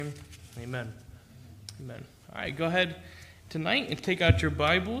Amen. Amen. All right, go ahead tonight and take out your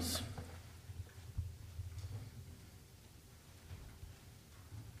Bibles.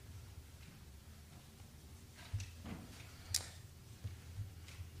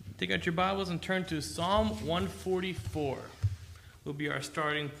 Take out your Bibles and turn to Psalm 144. Will be our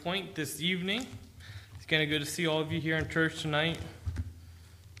starting point this evening. It's kind of good to see all of you here in church tonight.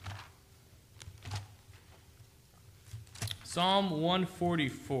 Psalm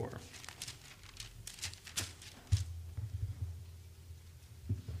 144.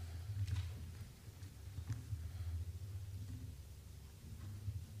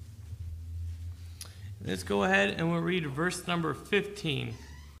 Let's go ahead and we'll read verse number 15.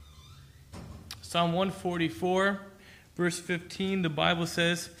 Psalm 144, verse 15, the Bible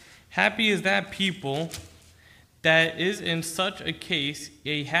says, "Happy is that people that is in such a case,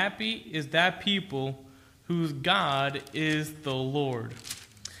 yea, happy is that people whose God is the Lord."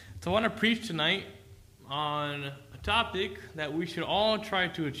 So I want to preach tonight on a topic that we should all try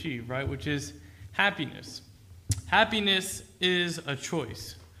to achieve, right, which is happiness. Happiness is a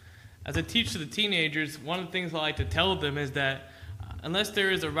choice. As I teach to the teenagers, one of the things I like to tell them is that unless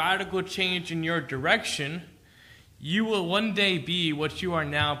there is a radical change in your direction, you will one day be what you are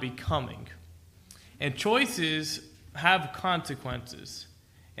now becoming. And choices have consequences.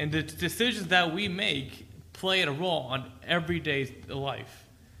 And the decisions that we make play a role on everyday life.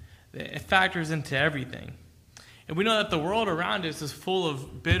 It factors into everything. And we know that the world around us is full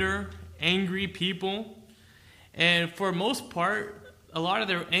of bitter, angry people. And for the most part, a lot of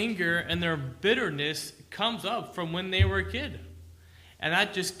their anger and their bitterness comes up from when they were a kid. And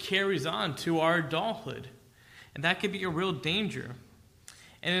that just carries on to our adulthood. And that can be a real danger.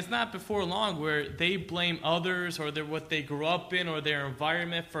 And it's not before long where they blame others or what they grew up in or their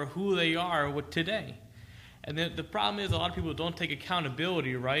environment for who they are today. And the problem is a lot of people don't take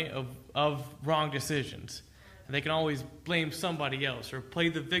accountability, right, of wrong decisions. And they can always blame somebody else or play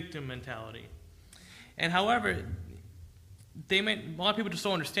the victim mentality. And however, a lot of people just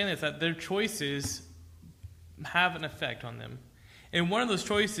don't understand this, that their choices have an effect on them. And one of those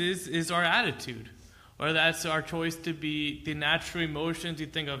choices is our attitude. Or that's our choice to be the natural emotions you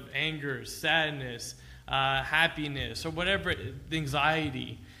think of: anger, sadness, happiness, or whatever,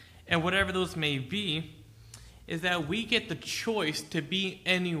 anxiety. And whatever those may be, is that we get the choice to be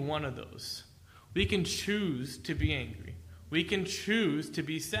any one of those. We can choose to be angry. We can choose to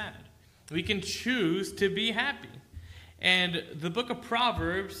be sad. We can choose to be happy. And the book of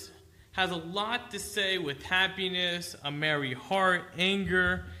Proverbs has a lot to say with happiness, a merry heart,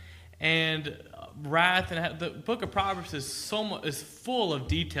 anger, and wrath. And the book of Proverbs is full of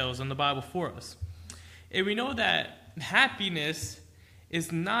details in the Bible for us. And we know that happiness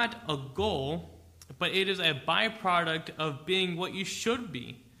is not a goal, but it is a byproduct of being what you should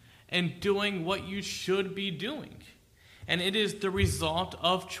be and doing what you should be doing. And it is the result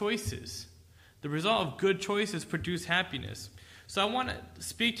of choices. The result of good choices produce happiness. So I want to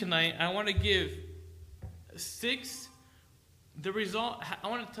speak tonight. I want to give I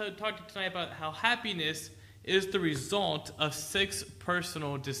want to talk to you tonight about how happiness is the result of 6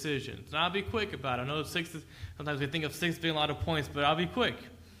 personal decisions. And I'll be quick about it. I know sometimes we think of 6 being a lot of points, but I'll be quick.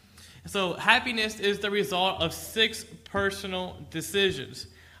 So happiness is the result of 6 personal decisions.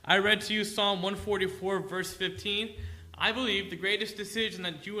 I read to you Psalm 144, verse 15. I believe the greatest decision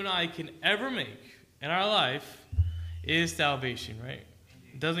that you and I can ever make in our life is salvation, right?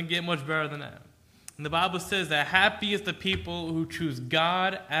 It doesn't get much better than that. And the Bible says that happy is the people who choose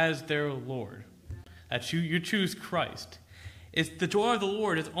God as their Lord. That you choose Christ. It's the joy of the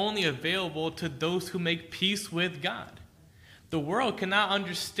Lord is only available to those who make peace with God. The world cannot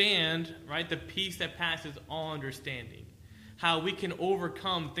understand, right, the peace that passes all understanding. How we can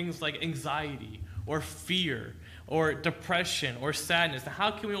overcome things like anxiety or fear or depression or sadness.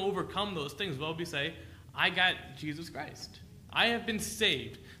 How can we overcome those things? Well, we say, I got Jesus Christ. I have been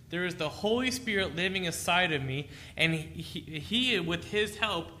saved. There is the Holy Spirit living inside of me, and he with his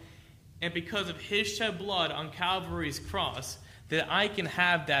help, and because of his shed blood on Calvary's cross, that I can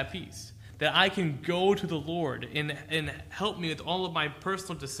have that peace. That I can go to the Lord and help me with all of my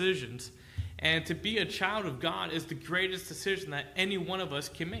personal decisions. And to be a child of God is the greatest decision that any one of us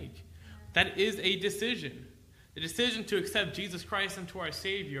can make. That is a decision. The decision to accept Jesus Christ into our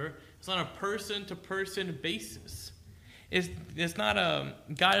Savior is on a person-to-person basis. It's not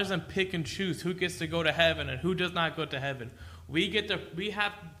God doesn't pick and choose who gets to go to heaven and who does not go to heaven. The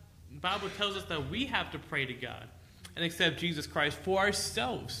Bible tells us that we have to pray to God and accept Jesus Christ for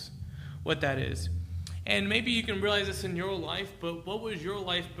ourselves, what that is. And maybe you can realize this in your life, but what was your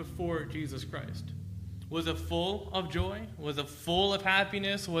life before Jesus Christ? Was it full of joy? Was it full of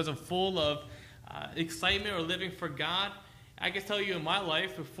happiness? Was it full of excitement or living for God? I can tell you in my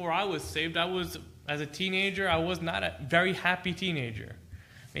life, before I was saved, as a teenager, I was not a very happy teenager.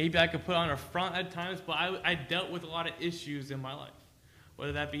 Maybe I could put on a front at times, but I dealt with a lot of issues in my life,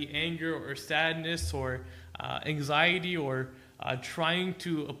 whether that be anger or sadness or anxiety or trying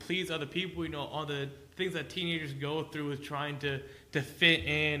to please other people. All the things that teenagers go through with trying to fit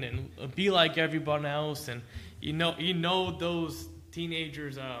in and be like everyone else. And those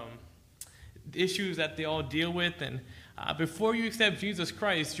teenagers' issues that they all deal with. And before you accept Jesus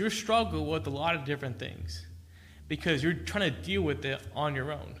Christ, you're struggling with a lot of different things because you're trying to deal with it on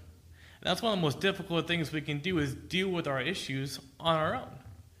your own. And that's one of the most difficult things we can do is deal with our issues on our own.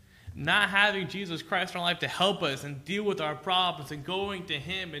 Not having Jesus Christ in our life to help us and deal with our problems and going to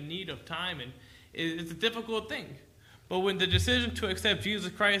Him in need of time, and it's a difficult thing. But when the decision to accept Jesus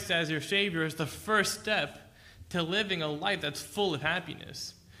Christ as your Savior is the first step to living a life that's full of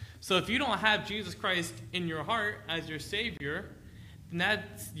happiness. So if you don't have Jesus Christ in your heart as your Savior, then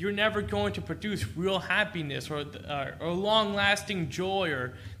you're never going to produce real happiness or long-lasting joy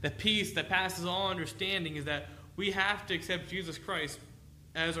or the peace that passes all understanding. Is that we have to accept Jesus Christ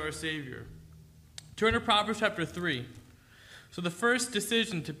as our Savior. Turn to Proverbs chapter 3. So the first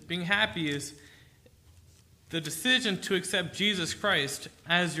decision to being happy is the decision to accept Jesus Christ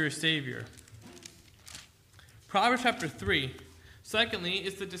as your Savior. Proverbs chapter 3. Secondly,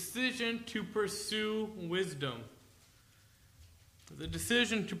 is the decision to pursue wisdom. The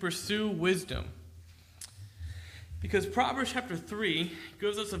decision to pursue wisdom. Because Proverbs chapter 3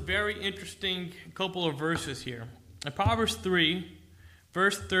 gives us a very interesting couple of verses here. In Proverbs 3,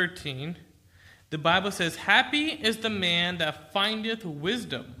 verse 13, the Bible says, "Happy is the man that findeth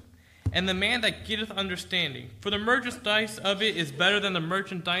wisdom, and the man that getteth understanding. For the merchandise of it is better than the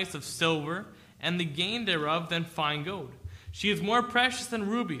merchandise of silver, and the gain thereof than fine gold. She is more precious than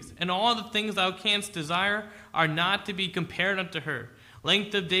rubies, and all the things thou canst desire are not to be compared unto her.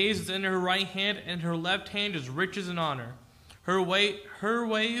 Length of days is in her right hand, and her left hand is riches and honor. Her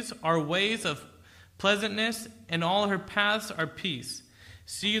ways are ways of pleasantness, and all her paths are peace.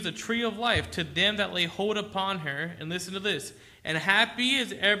 She is a tree of life to them that lay hold upon her." And listen to this. "And happy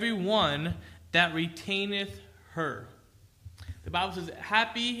is every one that retaineth her." The Bible says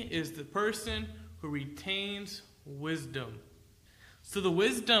happy is the person who retains wisdom. So the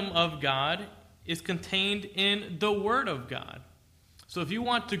wisdom of God is contained in the Word of God. So if you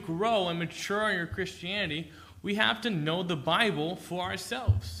want to grow and mature in your Christianity, we have to know the Bible for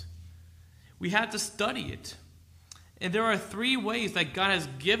ourselves. We have to study it. And there are 3 ways that God has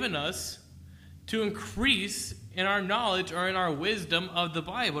given us to increase in our knowledge or in our wisdom of the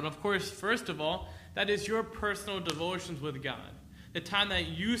Bible. And of course, first of all, that is your personal devotions with God. The time that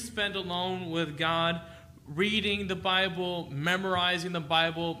you spend alone with God, reading the Bible, memorizing the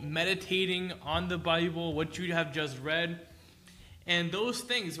Bible, meditating on the Bible, what you have just read. And those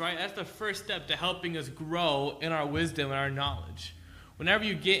things, right, that's the first step to helping us grow in our wisdom and our knowledge. Whenever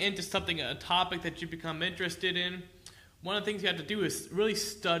you get into something, a topic that you become interested in, one of the things you have to do is really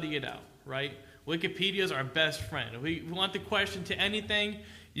study it out, right? Wikipedia is our best friend. If we want the question to anything,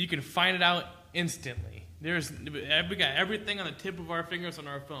 you can find it out instantly. We got everything on the tip of our fingers on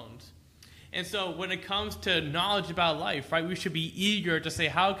our phones. And so when it comes to knowledge about life, right, we should be eager to say,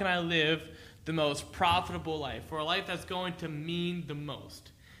 how can I live the most profitable life, or a life that's going to mean the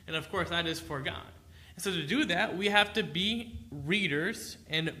most? And of course, that is for God. And so to do that, we have to be readers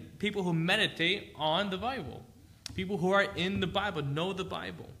and people who meditate on the Bible. People who are in the Bible, know the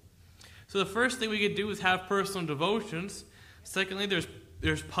Bible. So the first thing we could do is have personal devotions. Secondly,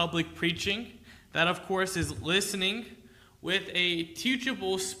 there's public preaching. That, of course, is listening with a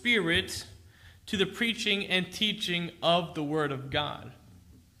teachable spirit to the preaching and teaching of the Word of God.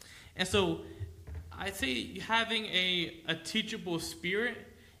 And so I say having a teachable spirit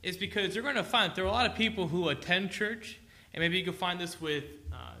is because you're going to find there are a lot of people who attend church, and maybe you can find this with,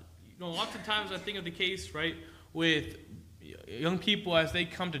 lots of times I think of the case, right, with young people as they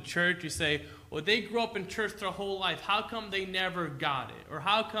come to church. You say, well, they grew up in church their whole life. How come they never got it? Or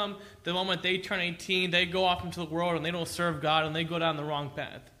how come the moment they turn 18, they go off into the world and they don't serve God and they go down the wrong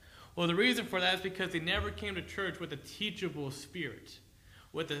path? Well, the reason for that is because they never came to church with a teachable spirit,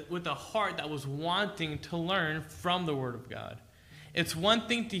 with a heart that was wanting to learn from the Word of God. It's one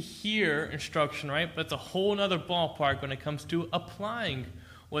thing to hear instruction, right? But it's a whole other ballpark when it comes to applying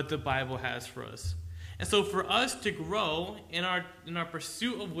what the Bible has for us. And so for us to grow in our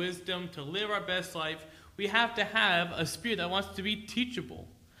pursuit of wisdom, to live our best life, we have to have a spirit that wants to be teachable.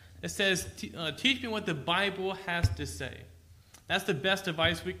 It says, teach me what the Bible has to say. That's the best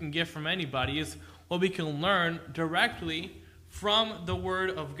advice we can get from anybody, is what we can learn directly from the Word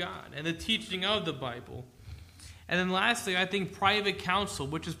of God and the teaching of the Bible. And then lastly, I think private counsel,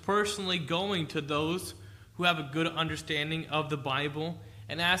 which is personally going to those who have a good understanding of the Bible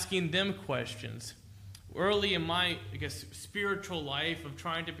and asking them questions. Early in my, spiritual life of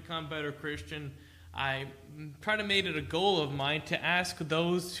trying to become a better Christian, I tried to make it a goal of mine to ask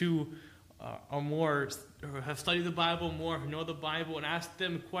those who are more, or have studied the Bible more, who know the Bible, and ask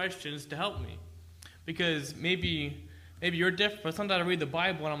them questions to help me. Because maybe you're different, but sometimes I read the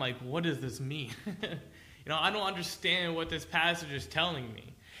Bible and I'm like, what does this mean? I don't understand what this passage is telling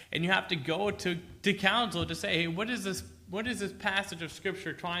me. And you have to go to counsel to say, hey, what is this passage of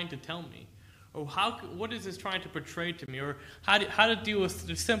Scripture trying to tell me? Or what is this trying to portray to me? Or how to deal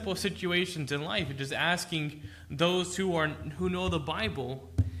with simple situations in life? And just asking those who know the Bible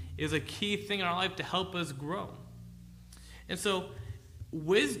is a key thing in our life to help us grow. And so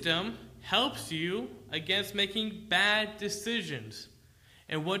wisdom helps you against making bad decisions.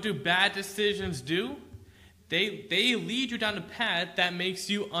 And what do bad decisions do? They lead you down a path that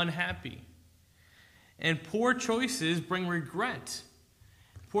makes you unhappy. And poor choices bring regret.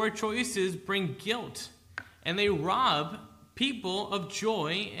 Poor choices bring guilt. And they rob people of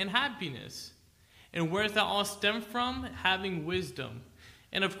joy and happiness. And where does that all stem from? Having wisdom.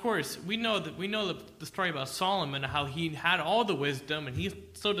 And of course, we know the story about Solomon, how he had all the wisdom and he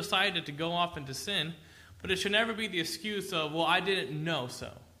still decided to go off into sin. But it should never be the excuse of, well, I didn't know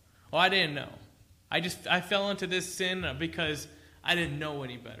so. Well, I didn't know. I fell into this sin because I didn't know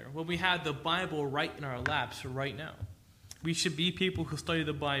any better. Well, we have the Bible right in our laps right now. We should be people who study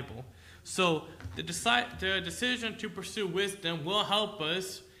the Bible. So the decision to pursue wisdom will help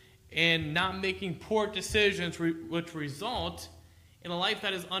us in not making poor decisions which result in a life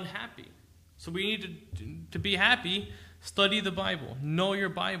that is unhappy. So we need to be happy, study the Bible, know your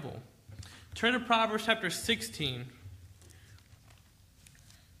Bible. Turn to Proverbs chapter 16.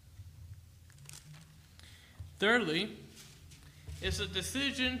 Thirdly, it's a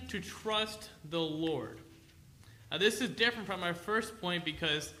decision to trust the Lord. Now, this is different from our first point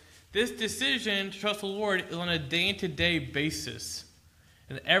because this decision to trust the Lord is on a day-to-day basis,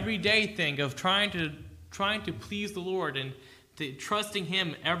 an everyday thing of trying to please the Lord and trusting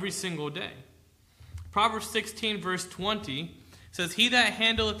Him every single day. Proverbs 16, verse 20 says, "He that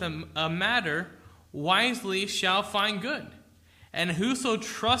handleth a matter wisely shall find good, and whoso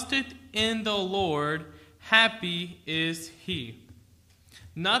trusteth in the Lord, happy is he."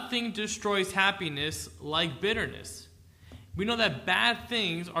 Nothing destroys happiness like bitterness. We know that bad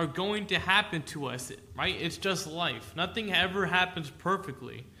things are going to happen to us, right? It's just life. Nothing ever happens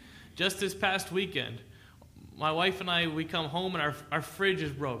perfectly. Just this past weekend, my wife and I, we come home and our fridge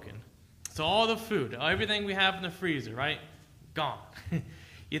is broken. So all the food, everything we have in the freezer, right? Gone.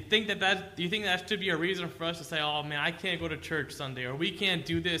 You think that should be a reason for us to say, oh man, I can't go to church Sunday, or we can't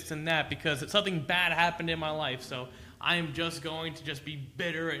do this and that because something bad happened in my life, so I am just going to just be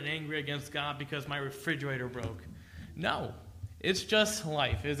bitter and angry against God because my refrigerator broke. No, it's just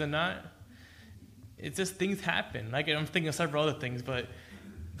life, is it not? It's just things happen. Like, I'm thinking of several other things, but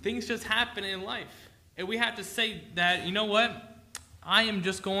things just happen in life. And we have to say that, you know what? I am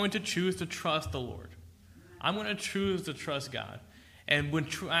just going to choose to trust the Lord. I'm going to choose to trust God. And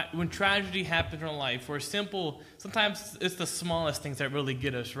when tragedy happens in our life, sometimes it's the smallest things that really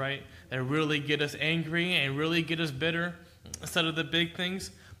get us, right? That really get us angry and really get us bitter instead of the big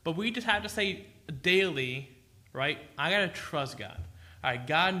things. But we just have to say daily, right? I got to trust God. All right,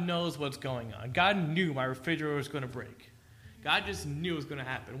 God knows what's going on. God knew my refrigerator was going to break. God just knew it was going to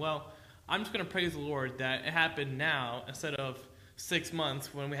happen. Well, I'm just going to praise the Lord that it happened now instead of 6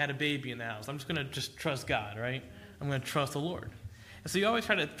 months when we had a baby in the house. I'm just going to just trust God, right? I'm going to trust the Lord. And so you always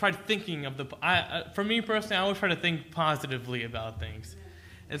try thinking of for me personally, I always try to think positively about things.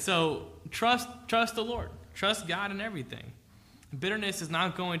 And so trust the Lord. Trust God in everything. Bitterness is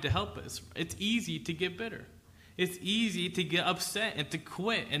not going to help us. It's easy to get bitter. It's easy to get upset and to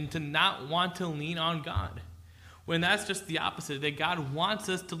quit and to not want to lean on God. When that's just the opposite, that God wants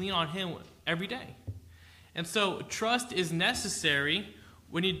us to lean on Him every day. And so trust is necessary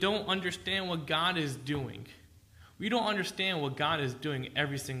when you don't understand what God is doing. We don't understand what God is doing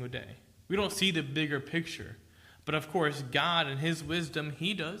every single day. We don't see the bigger picture. But of course, God in His wisdom,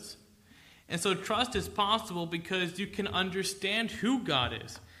 He does. And so trust is possible because you can understand who God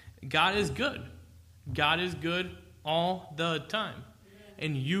is. God is good. God is good all the time.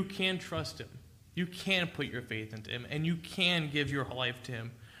 And you can trust Him. You can put your faith into Him. And you can give your life to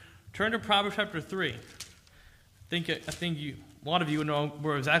Him. Turn to Proverbs chapter 3. I think a lot of you know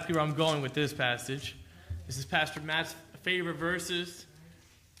exactly where I'm going with this passage. This is Pastor Matt's favorite verses.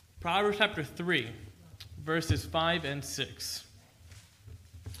 Proverbs chapter 3, verses 5 and 6.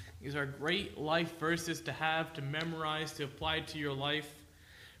 These are great life verses to have, to memorize, to apply to your life.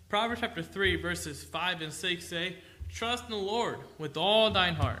 Proverbs chapter 3, verses 5 and 6 say, "Trust in the Lord with all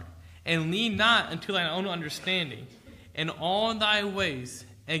thine heart, and lean not unto thine own understanding. In all thy ways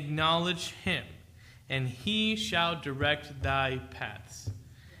acknowledge him, and he shall direct thy paths."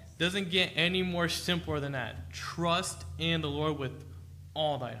 Doesn't get any more simpler than that. Trust in the Lord with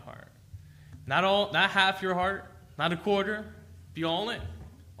all thy heart. Not half your heart, not a quarter. Be all in.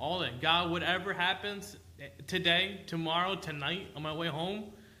 All in. God, whatever happens today, tomorrow, tonight, on my way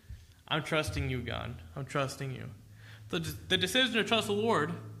home, I'm trusting you, God. I'm trusting you. The decision to trust the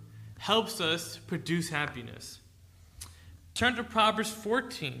Lord helps us produce happiness. Turn to Proverbs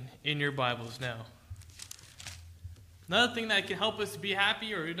 14 in your Bibles now. Another thing that can help us be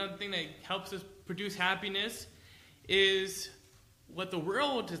happy, or another thing that helps us produce happiness, is what the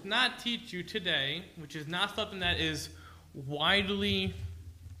world does not teach you today, which is not something that is widely,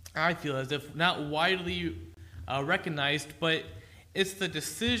 I feel as if not widely recognized, but it's the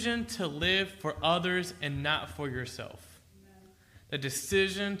decision to live for others and not for yourself. The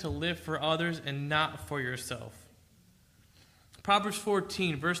decision to live for others and not for yourself. Proverbs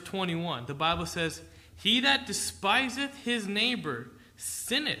 14, verse 21, the Bible says, "He that despiseth his neighbor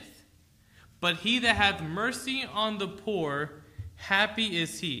sinneth, but he that hath mercy on the poor, happy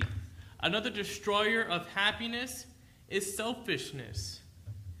is he." Another destroyer of happiness is selfishness.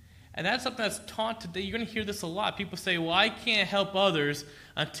 And that's something that's taught today. You're going to hear this a lot. People say, "Well, I can't help others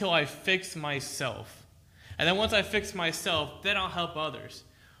until I fix myself. And then once I fix myself, then I'll help others."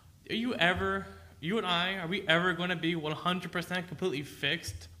 You and I, are we ever going to be 100% completely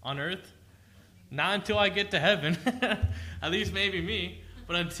fixed on earth? Not until I get to heaven. At least maybe me.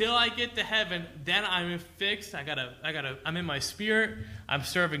 But until I get to heaven, then I'm fixed. I'm in my spirit. I'm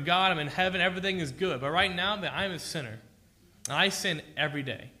serving God. I'm in heaven. Everything is good. But right now, I'm a sinner. And I sin every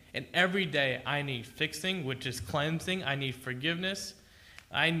day. And every day I need fixing, which is cleansing. I need forgiveness.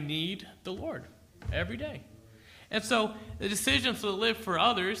 I need the Lord every day. And so the decision to live for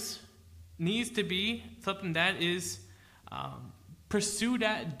others needs to be something that is pursued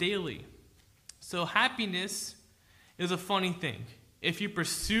at daily. So happiness is a funny thing. If you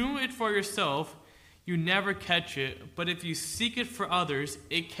pursue it for yourself, you never catch it. But if you seek it for others,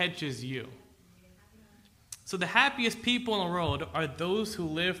 it catches you. So the happiest people in the world are those who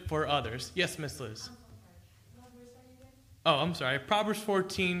live for others. Yes, Miss Liz. Oh, I'm sorry. Proverbs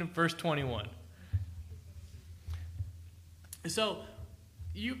 14, verse 21. So,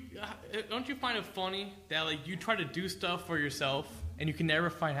 don't you find it funny that you try to do stuff for yourself and you can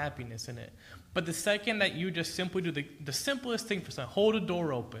never find happiness in it? But the second that you just simply do the simplest thing for someone, hold a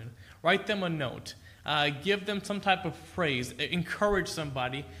door open, write them a note, give them some type of praise, encourage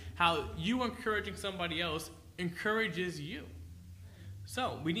somebody, how you encouraging somebody else encourages you.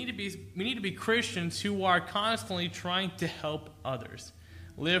 So we need to be Christians who are constantly trying to help others,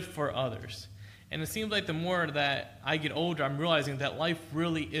 live for others. And it seems like the more that I get older, I'm realizing that life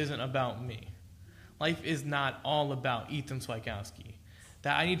really isn't about me. Life is not all about Ethan Swikowski.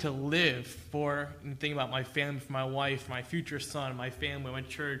 That I need to live for and think about my family, for my wife, my future son, my family, my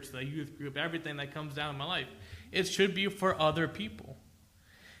church, the youth group, everything that comes down in my life. It should be for other people.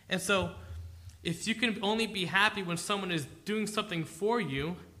 And so, if you can only be happy when someone is doing something for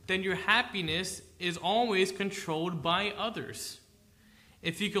you, then your happiness is always controlled by others.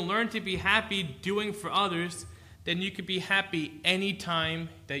 If you can learn to be happy doing for others, then you can be happy anytime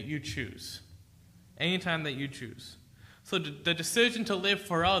that you choose. Anytime that you choose. So the decision to live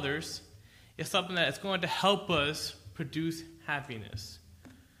for others is something that is going to help us produce happiness.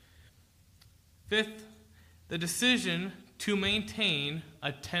 Fifth, the decision to maintain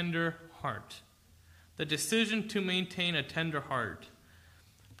a tender heart. The decision to maintain a tender heart.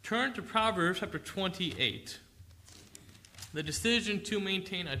 Turn to Proverbs chapter 28. The decision to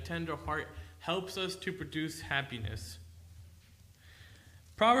maintain a tender heart helps us to produce happiness.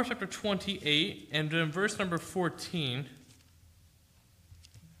 Proverbs chapter 28, and in verse number 14,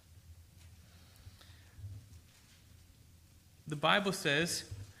 the Bible says,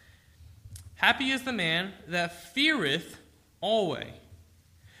 "Happy is the man that feareth always,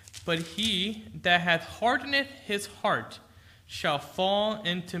 but he that hath hardened his heart shall fall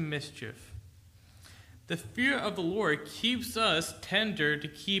into mischief." The fear of the Lord keeps us tender to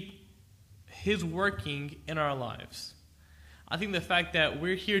keep his working in our lives. I think the fact that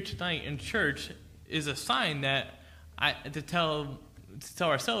we're here tonight in church is a sign that to tell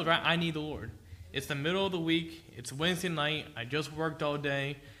ourselves, right, I need the Lord. It's the middle of the week. It's Wednesday night. I just worked all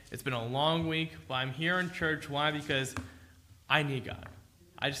day. It's been a long week, but I'm here in church. Why? Because I need God.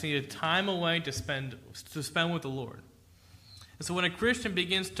 I just needed time away to spend with the Lord. And so when a Christian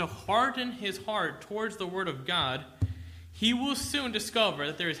begins to harden his heart towards the Word of God, he will soon discover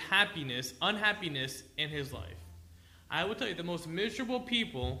that there is unhappiness in his life. I will tell you, the most miserable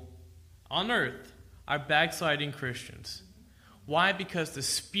people on earth are backsliding Christians. Why? Because the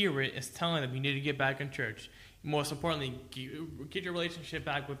Spirit is telling them you need to get back in church. Most importantly, get your relationship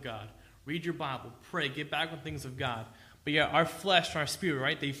back with God. Read your Bible, pray, get back on things of God. But yeah, our flesh and our spirit,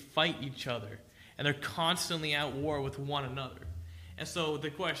 right, they fight each other. And they're constantly at war with one another. And so the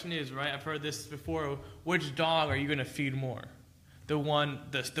question is, right, I've heard this before, which dog are you going to feed more?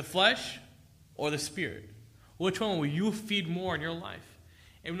 The flesh or the spirit? Which one will you feed more in your life?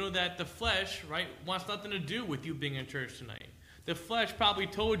 And we know that the flesh, right, wants nothing to do with you being in church tonight. The flesh probably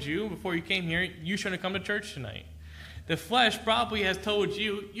told you before you came here, you shouldn't come to church tonight. The flesh probably has told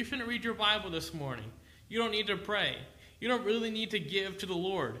you, you shouldn't read your Bible this morning. You don't need to pray. You don't really need to give to the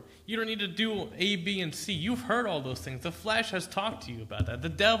Lord. You don't need to do A, B, and C. You've heard all those things. The flesh has talked to you about that. The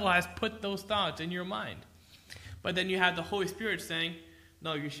devil has put those thoughts in your mind. But then you have the Holy Spirit saying,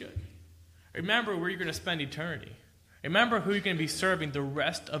 no, you should. Remember where you're going to spend eternity. Remember who you're going to be serving the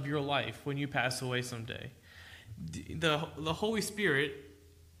rest of your life when you pass away someday. The Holy Spirit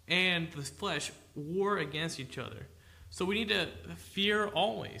and the flesh war against each other. So we need to fear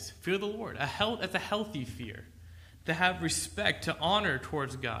always. Fear the Lord. That's a healthy fear. To have respect, to honor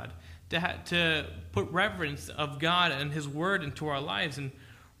towards God. To put reverence of God and His Word into our lives and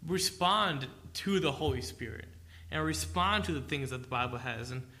respond to the Holy Spirit. And respond to the things that the Bible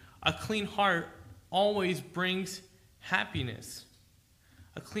has. And a clean heart always brings happiness.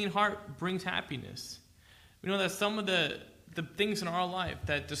 A clean heart brings happiness. We know that some of the things in our life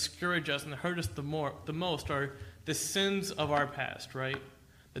that discourage us and hurt us the most are the sins of our past, right?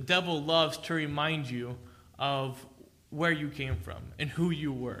 The devil loves to remind you of where you came from and who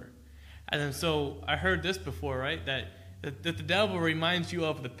you were. And then so I heard this before, right? That the devil reminds you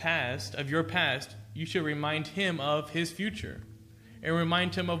of the past, of your past. You should remind him of his future. And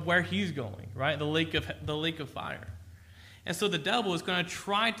remind him of where he's going, right? The lake of fire. And so the devil is going to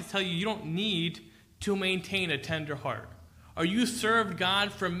try to tell you you don't need to maintain a tender heart. Or you served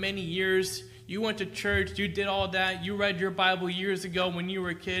God for many years. You went to church. You did all that. You read your Bible years ago when you were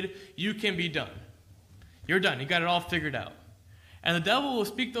a kid. You can be done. You're done. You got it all figured out. And the devil will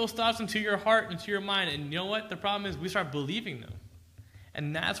speak those thoughts into your heart, into your mind. And you know what? The problem is we start believing them.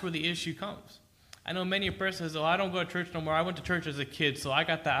 And that's where the issue comes. I know many persons say, oh, I don't go to church no more. I went to church as a kid, so I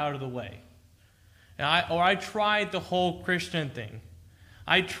got that out of the way. And I tried the whole Christian thing.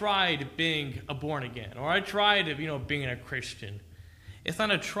 I tried being a born again. Or I tried, being a Christian. It's not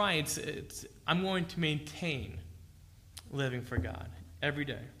a try. It's I'm going to maintain living for God every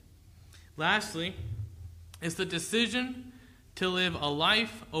day. Lastly, it's the decision to live a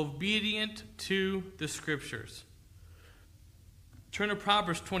life obedient to the Scriptures. Turn to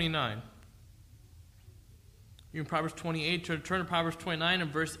Proverbs 29. You're in Proverbs 28. Turn to Proverbs 29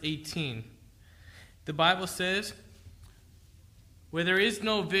 and verse 18. The Bible says, where there is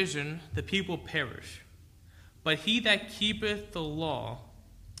no vision, the people perish. But he that keepeth the law,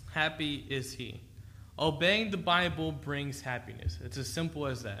 happy is he. Obeying the Bible brings happiness. It's as simple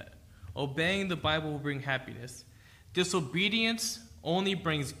as that. Obeying the Bible will bring happiness. Disobedience only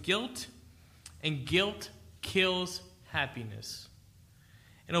brings guilt, and guilt kills happiness.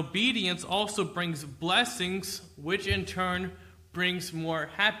 And obedience also brings blessings, which in turn brings more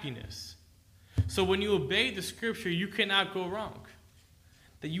happiness. So when you obey the Scripture, you cannot go wrong.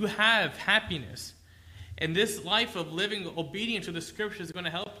 That you have happiness. And this life of living obedient to the Scripture is going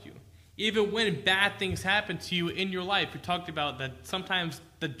to help you. Even when bad things happen to you in your life, we talked about that sometimes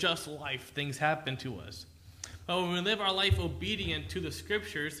the just life things happen to us. But when we live our life obedient to the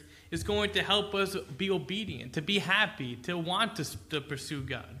Scriptures, it's going to help us be obedient, to be happy, to want to pursue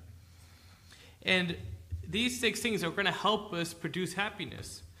God. And these 6 things are going to help us produce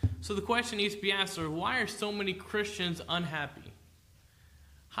happiness. So the question needs to be answered, why are so many Christians unhappy?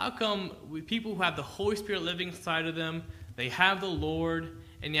 How come people who have the Holy Spirit living inside of them, they have the Lord,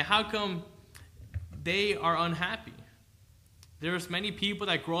 and yet how come they are unhappy? There's many people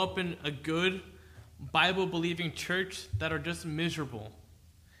that grow up in a good Bible-believing church that are just miserable.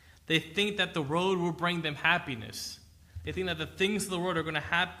 They think that the road will bring them happiness. They think that the things of the world are going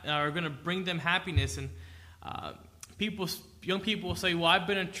to bring them happiness. And young people will say, well, I've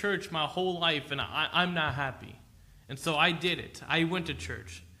been in church my whole life and I'm not happy. And so I did it. I went to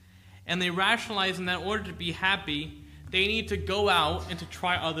church. And they rationalize that in order to be happy, they need to go out and to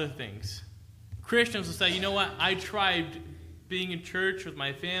try other things. Christians will say, you know what, I tried being in church with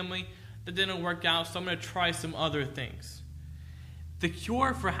my family. That didn't work out, so I'm going to try some other things. The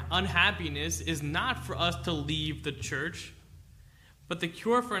cure for unhappiness is not for us to leave the church, but the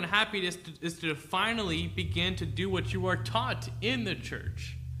cure for unhappiness is to finally begin to do what you are taught in the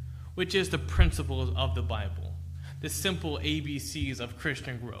church, which is the principles of the Bible, the simple ABCs of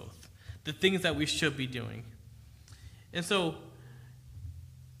Christian growth, the things that we should be doing. And so,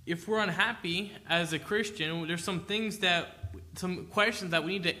 if we're unhappy as a Christian, there's some questions that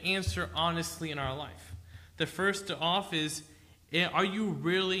we need to answer honestly in our life. The first off is, are you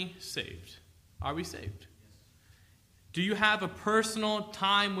really saved? Are we saved? Do you have a personal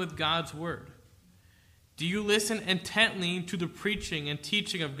time with God's Word? Do you listen intently to the preaching and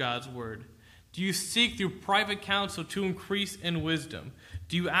teaching of God's Word? Do you seek through private counsel to increase in wisdom?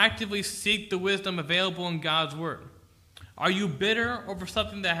 Do you actively seek the wisdom available in God's Word? Are you bitter over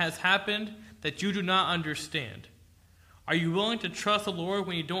something that has happened that you do not understand? Are you willing to trust the Lord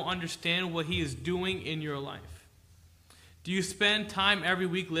when you don't understand what He is doing in your life? Do you spend time every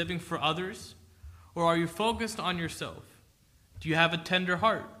week living for others? Or are you focused on yourself? Do you have a tender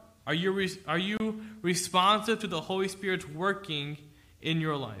heart? Are you responsive to the Holy Spirit's working in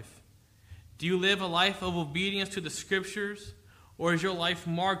your life? Do you live a life of obedience to the Scriptures? Or is your life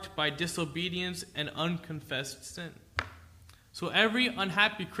marked by disobedience and unconfessed sin? So every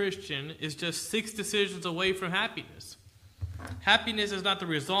unhappy Christian is just 6 decisions away from happiness. Happiness is not the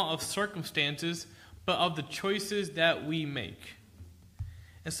result of circumstances, but of the choices that we make.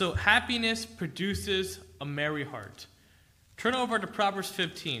 And so happiness produces a merry heart. Turn over to Proverbs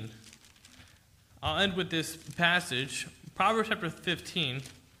 15. I'll end with this passage. Proverbs chapter 15.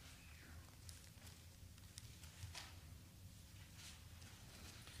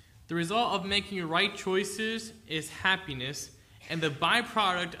 The result of making right choices is happiness, and the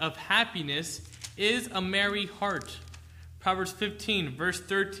byproduct of happiness is a merry heart. Proverbs 15, verse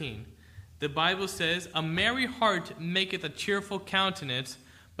 13. The Bible says, "A merry heart maketh a cheerful countenance,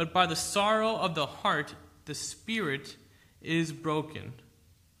 but by the sorrow of the heart the spirit is broken."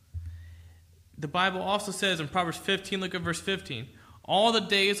 The Bible also says in Proverbs 15, look at verse 15, "All the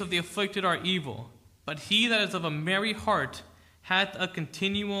days of the afflicted are evil, but he that is of a merry heart hath a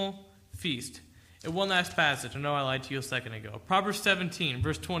continual feast." And one last passage. I know I lied to you a second ago. Proverbs 17,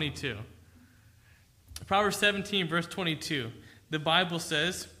 verse 22. Proverbs 17, verse 22. The Bible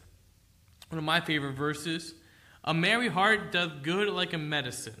says, one of my favorite verses, "A merry heart doth good like a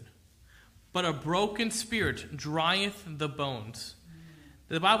medicine, but a broken spirit drieth the bones."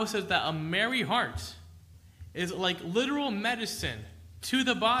 The Bible says that a merry heart is like literal medicine to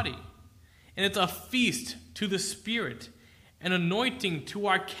the body, and it's a feast to the spirit, an anointing to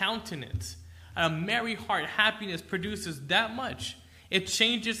our countenance. A merry heart, happiness produces that much. It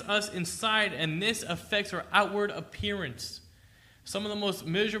changes us inside, and this affects our outward appearance. Some of the most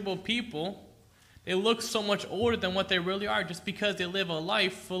miserable people, they look so much older than what they really are just because they live a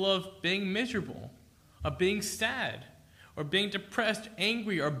life full of being miserable, of being sad, or being depressed,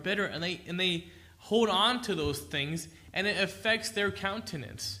 angry, or bitter, and they hold on to those things, and it affects their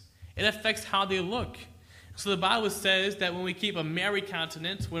countenance. It affects how they look. So the Bible says that when we keep a merry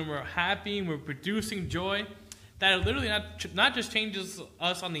countenance, when we're happy and we're producing joy, that it literally not just changes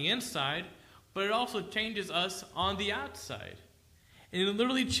us on the inside, but it also changes us on the outside. And it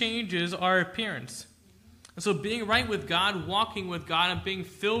literally changes our appearance. And so being right with God, walking with God, and being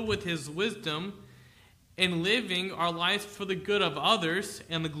filled with His wisdom, and living our lives for the good of others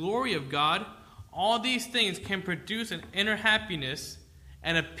and the glory of God, all these things can produce an inner happiness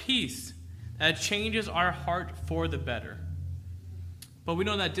and a peace that changes our heart for the better. But we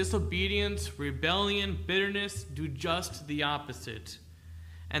know that disobedience, rebellion, bitterness do just the opposite.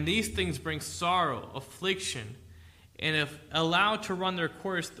 And these things bring sorrow, affliction, and if allowed to run their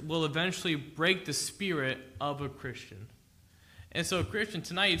course, will eventually break the spirit of a Christian. And so, Christian,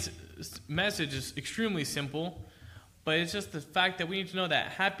 tonight's message is extremely simple, but it's just the fact that we need to know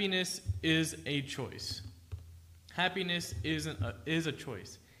that happiness is a choice. Happiness is a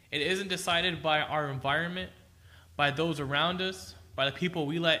choice. It isn't decided by our environment, by those around us, by the people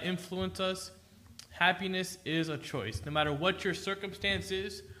we let influence us. Happiness is a choice. No matter what your circumstance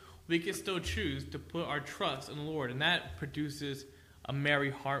is, we can still choose to put our trust in the Lord, and that produces a merry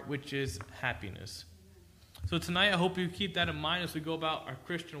heart, which is happiness. So tonight, I hope you keep that in mind as we go about our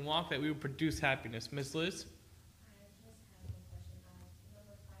Christian walk, that we will produce happiness. Ms. Liz?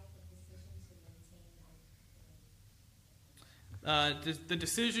 The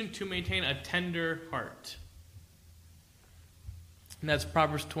decision to maintain a tender heart. And that's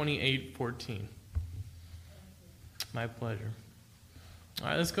Proverbs 28:14. My pleasure. All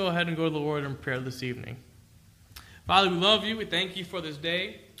right, let's go ahead and go to the Lord in prayer this evening. Father, we love you. We thank you for this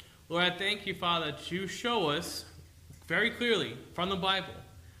day. Lord, I thank you, Father, that you show us very clearly from the Bible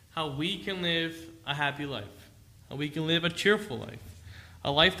how we can live a happy life, how we can live a cheerful life, a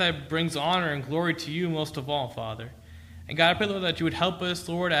life that brings honor and glory to you most of all, Father. And God, I pray, Lord, that you would help us,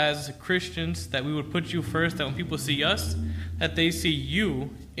 Lord, as Christians, that we would put you first, that when people see us, that they see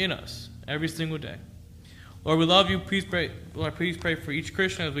you in us every single day. Lord, we love you. Please pray, Lord, please pray for each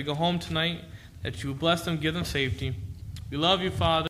Christian as we go home tonight, that you would bless them, give them safety. We love you, Father.